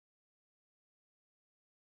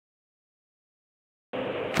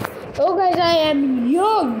Oh guys, I am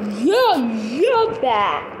you're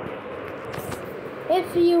back.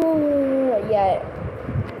 If you,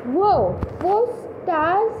 whoa, 4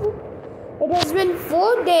 stars. It has been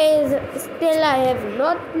 4 days, still I have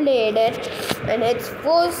not played it, and it's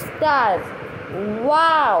 4 stars.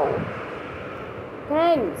 Wow.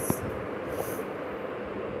 Thanks.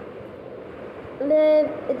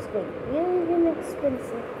 It's been really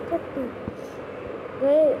expensive. 30.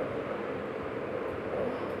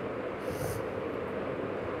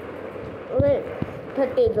 Wait,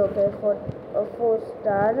 30 is okay for a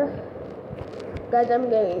 4-star. Guys, I'm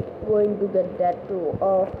going to get that to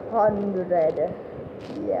 100.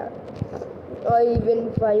 Yeah. Or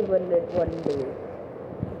even 500 one day.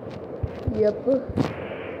 Yep.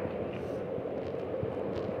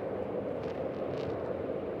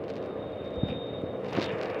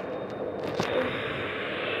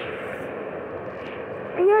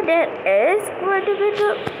 Yeah, there is quite a bit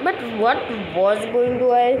of, but what was going to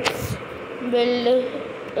I build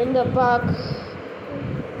in the park?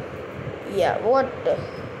 Yeah, what?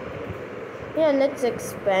 Yeah, let's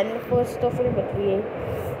expand first of all, but we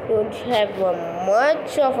don't have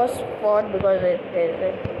much of a spot because it is.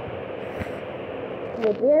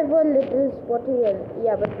 But we have a little spot here.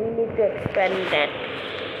 Yeah, but we need to expand that.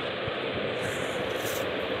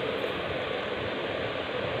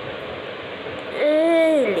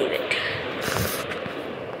 Leave it.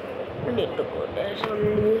 I need to go there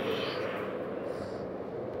only.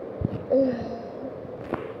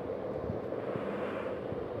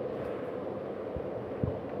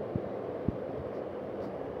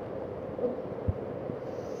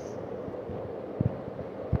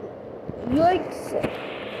 Yikes!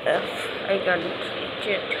 I can't reach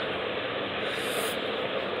it.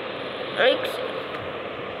 Yikes!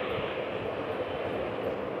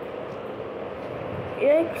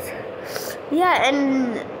 Yikes! Yeah, and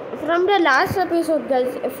from the last episode,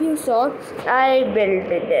 guys, if you saw, I built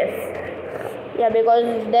this. Yeah,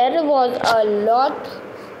 because there was a lot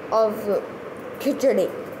of khichdi.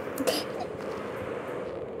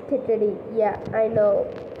 Khichdi, yeah, I know.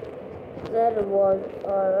 There was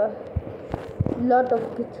a lot of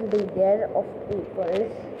khichdi there of people.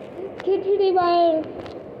 Khichdi, I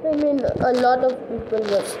mean, a lot of people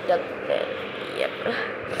were stuck there. Yep.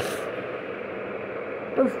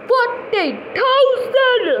 40,000!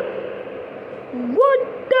 What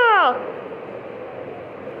the?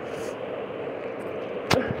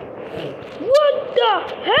 What the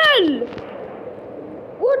hell?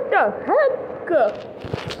 What the heck?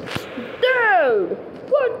 Dude!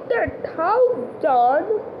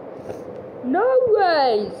 40,000? No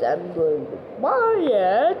ways! I'm going to buy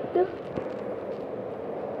it.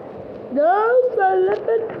 No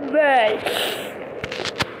relevant way.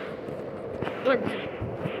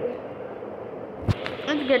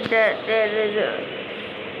 Let's get that. There is a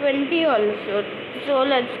 20 also. So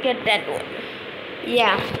let's get that one.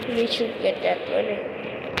 Yeah, we should get that one.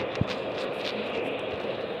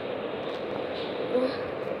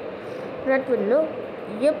 That one, no?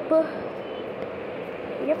 Yep.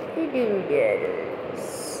 Yep, we do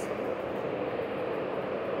this.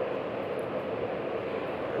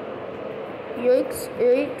 Yikes,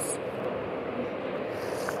 yikes.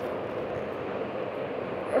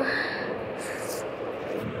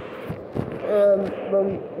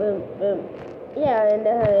 Yeah, and I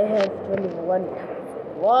have 21.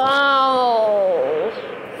 Wow!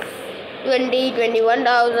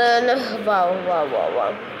 21,000.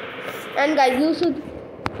 Wow. And guys, you should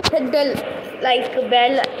hit the like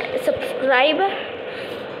bell, subscribe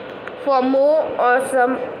for more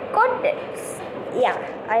awesome contents. Yeah,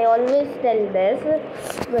 I always tell this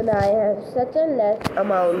when I have such a less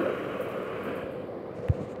amount.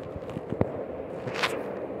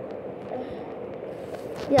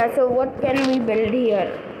 Yeah, so what can we build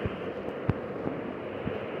here?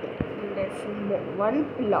 There's one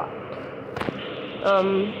plot.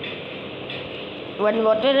 One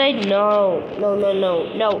water right? No.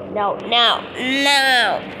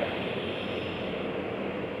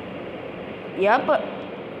 Yup.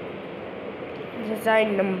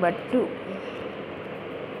 Design number 2.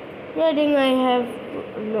 Yeah, I think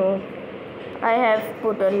I have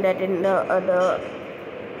put on that in the other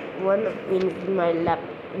one in my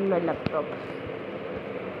laptop.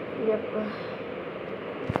 Yep.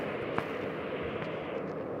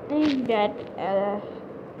 Is that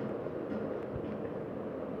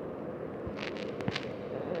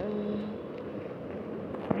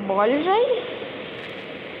ball ride?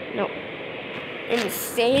 No.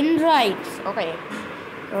 Insane rides. Okay.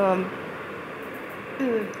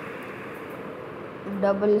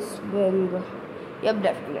 Double swing. Yep,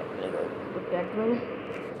 definitely going to put that one.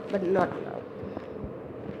 but not now.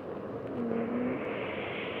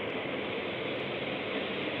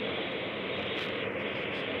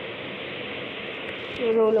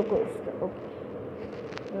 Roller coaster. Okay.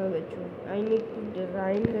 Which one? I need to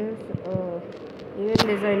design this. Even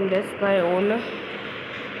design this by own.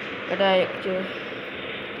 But I actually.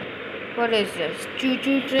 What is this?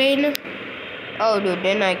 Choo-choo train? Oh, dude,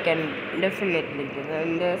 then I can definitely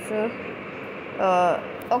design this.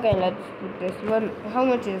 Okay, let's put this one. How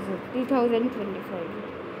much is it? 3025.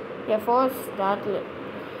 Yeah, first that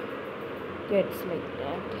gets like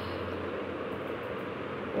that.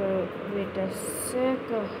 Wait a sec.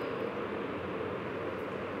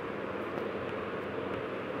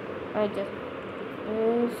 I just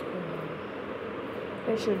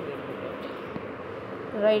I should be good.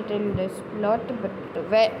 Right in this plot, but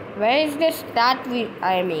where is this that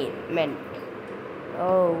I meant?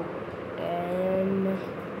 Oh, then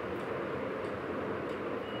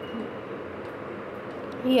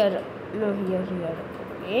here, no, here,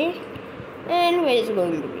 okay. And where is it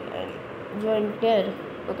going to be? Join there.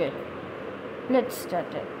 Okay, let's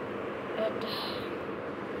start it.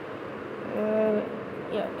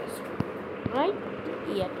 Yeah, this one. Right?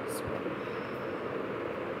 Yeah, this one.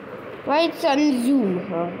 Why it's on Zoom?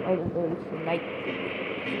 Huh? I don't like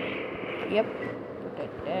it. Yep. Put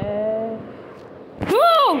it there.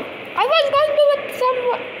 No! I was going to with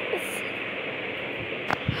someone.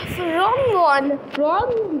 Wrong one.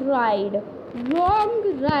 Wrong ride. Wrong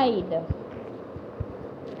ride.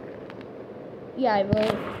 Yeah, I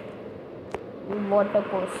was water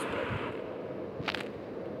coaster.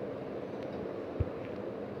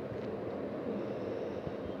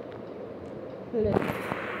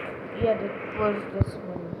 Yeah, it was this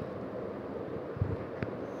one.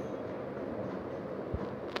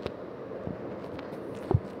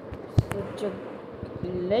 Such a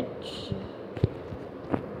glitch.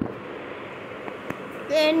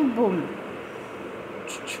 And boom.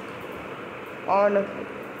 On a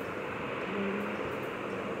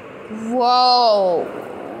Whoa.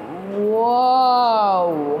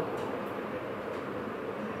 Whoa.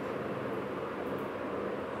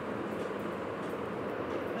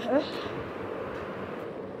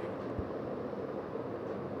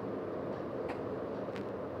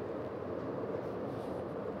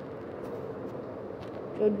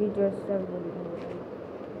 Should be just a window.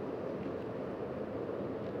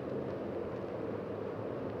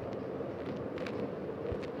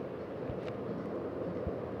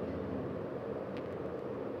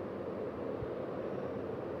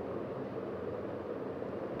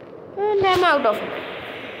 And I'm out of it.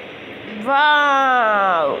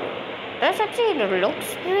 Wow! That actually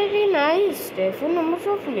looks pretty nice. Different numbers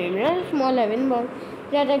of linear small 11 balls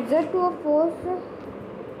that exert to a force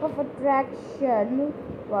of attraction.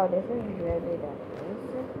 Wow, this is really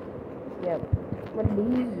nice. Yep. But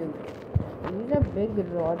these are big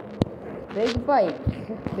rods, big pipes,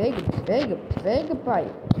 big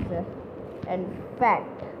pipes, and fat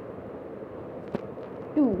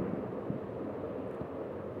too.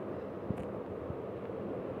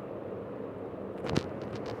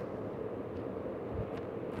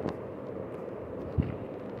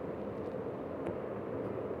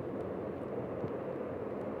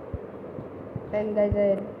 And guys,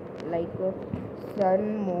 I like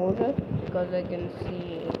sun more because I can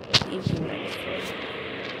see it easily.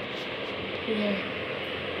 Yeah.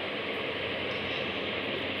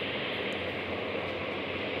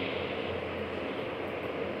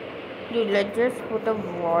 Dude, let's just put a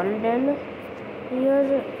wall then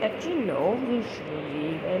here. Actually, no, we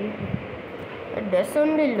should then. This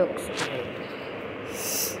only looks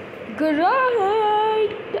great.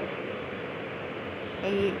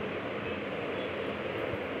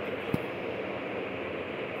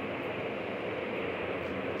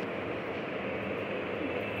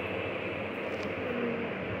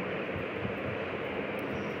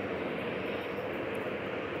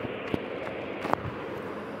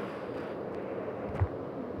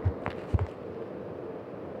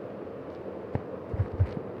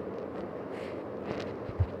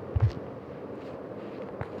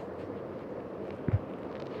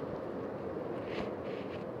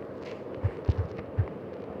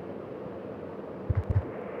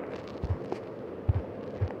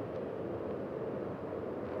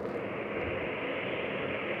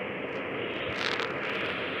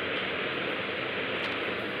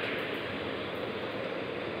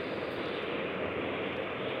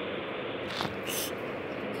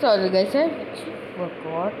 Sorry guys, I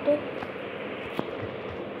forgot.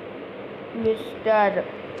 Mr.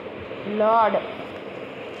 Lord.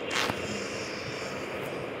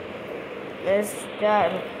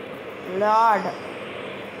 Mr. Lord.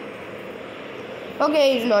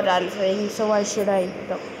 Okay, he's not answering, so why should I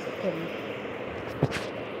talk to him?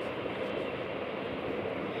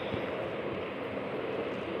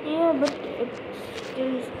 Yeah, but it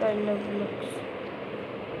still kind of looks.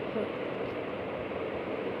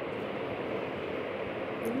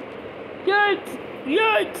 Yikes!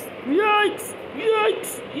 Yikes! Yikes!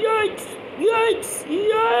 Yikes! Yikes! Yikes!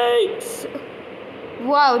 Yikes!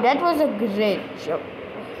 Wow, that was a great job.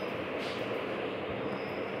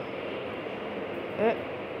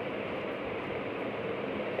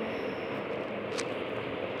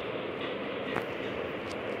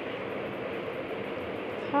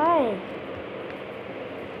 Hi.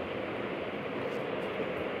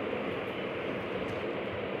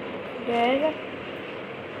 Good.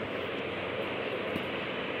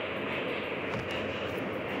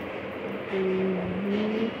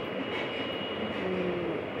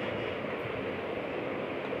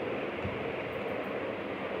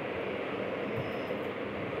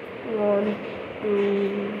 Want to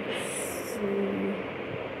see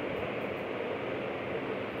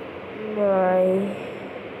my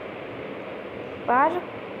park,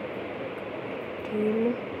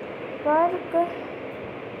 theme park.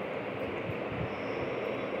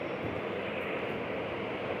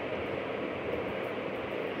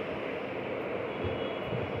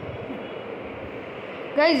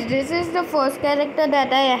 Guys, this is the first character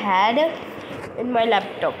that I had in my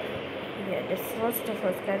laptop. Yeah, this was the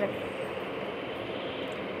first character.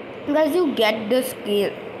 Guys, you get the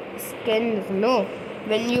skins, no?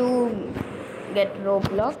 When you get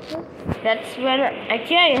Roblox, that's when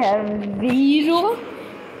actually I have 0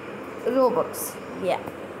 Robux. Yeah.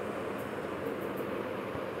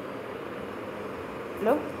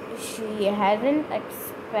 Nope, she hasn't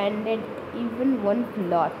expanded even one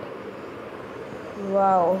plot.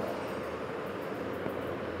 Wow.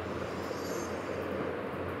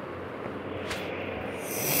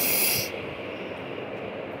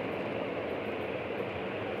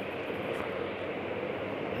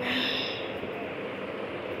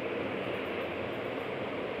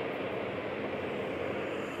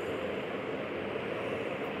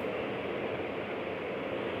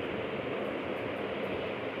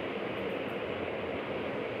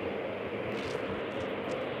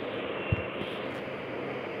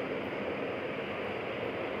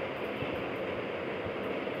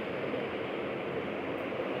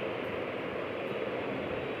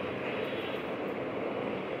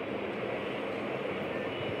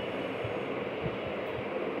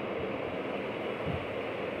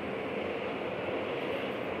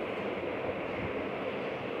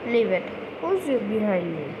 Leave it. Who's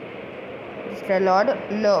behind me? Is the Lord?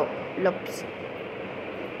 No. Looks.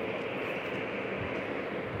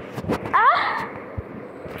 Ah!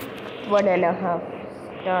 1.5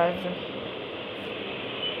 stars.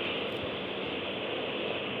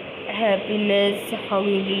 Happiness,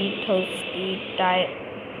 hungry, thirsty,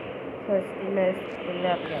 thirstiness,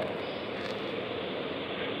 blah blah.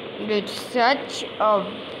 It's such a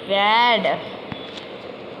bad.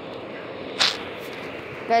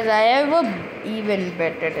 Because I have a even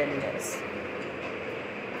better than this.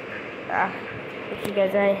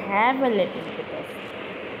 Because I have a little bit of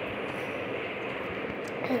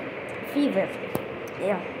fever.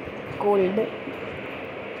 Yeah, cold.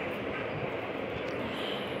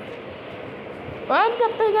 I'm the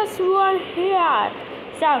biggest one here.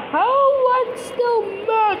 So who wants to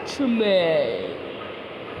match me?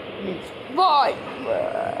 Let's fight me.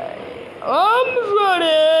 I'm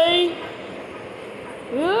ready.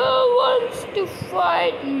 Who wants to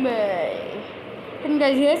fight me? And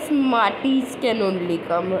guys, here smarties can only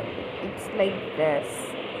come. It's like this.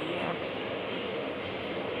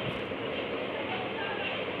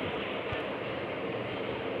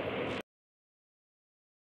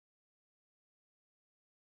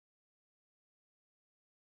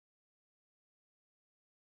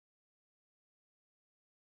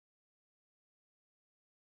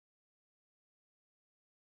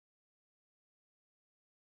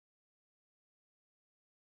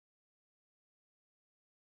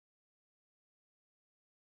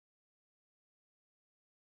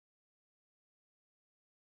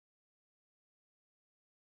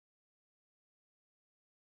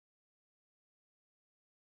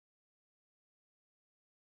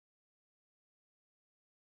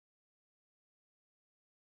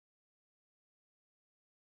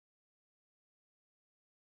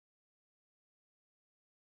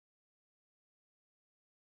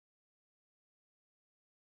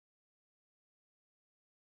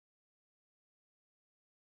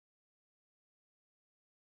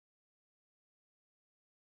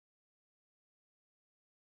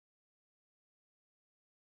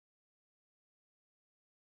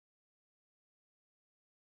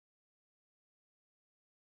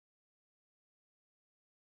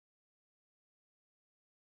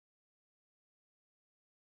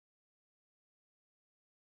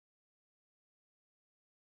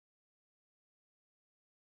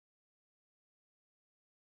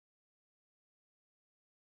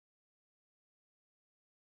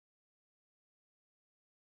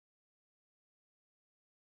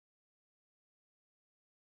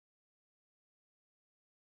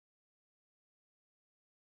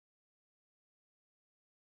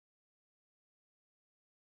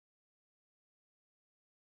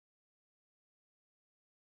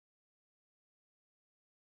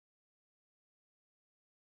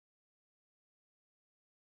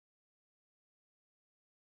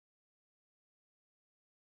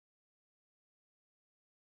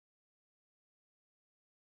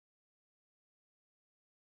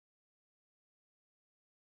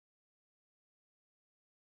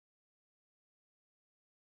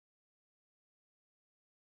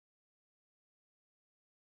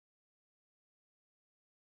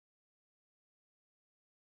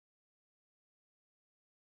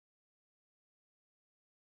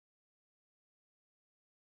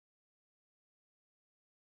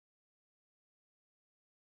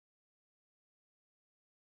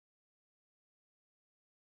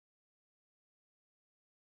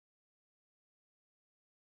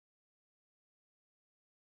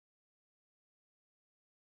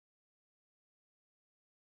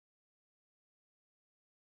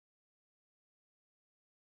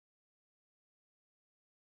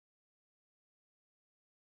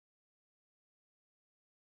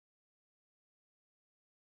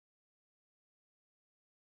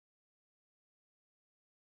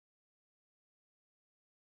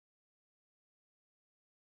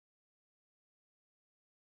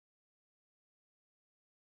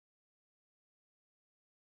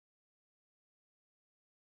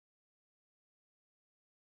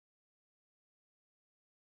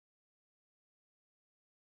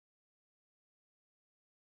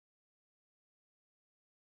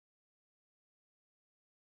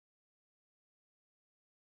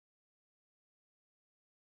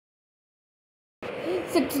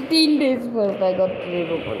 16 days first. I got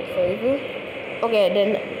 0.5. Okay, then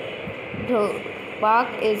the park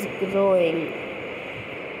is growing.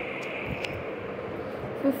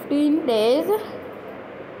 15 days.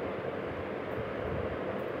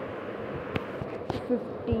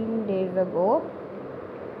 15 days ago.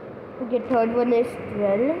 Okay, third one is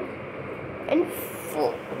 12 and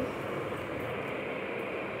 4.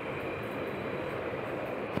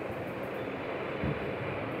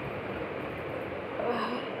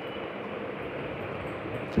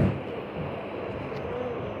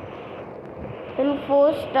 And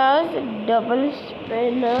 4 stars, double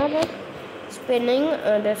spinner, spinning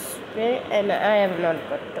the spin, and I have not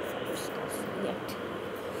got the 5 stars yet.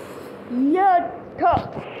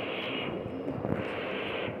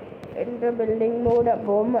 In the building mode,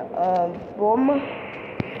 boom, boom,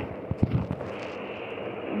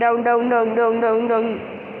 down,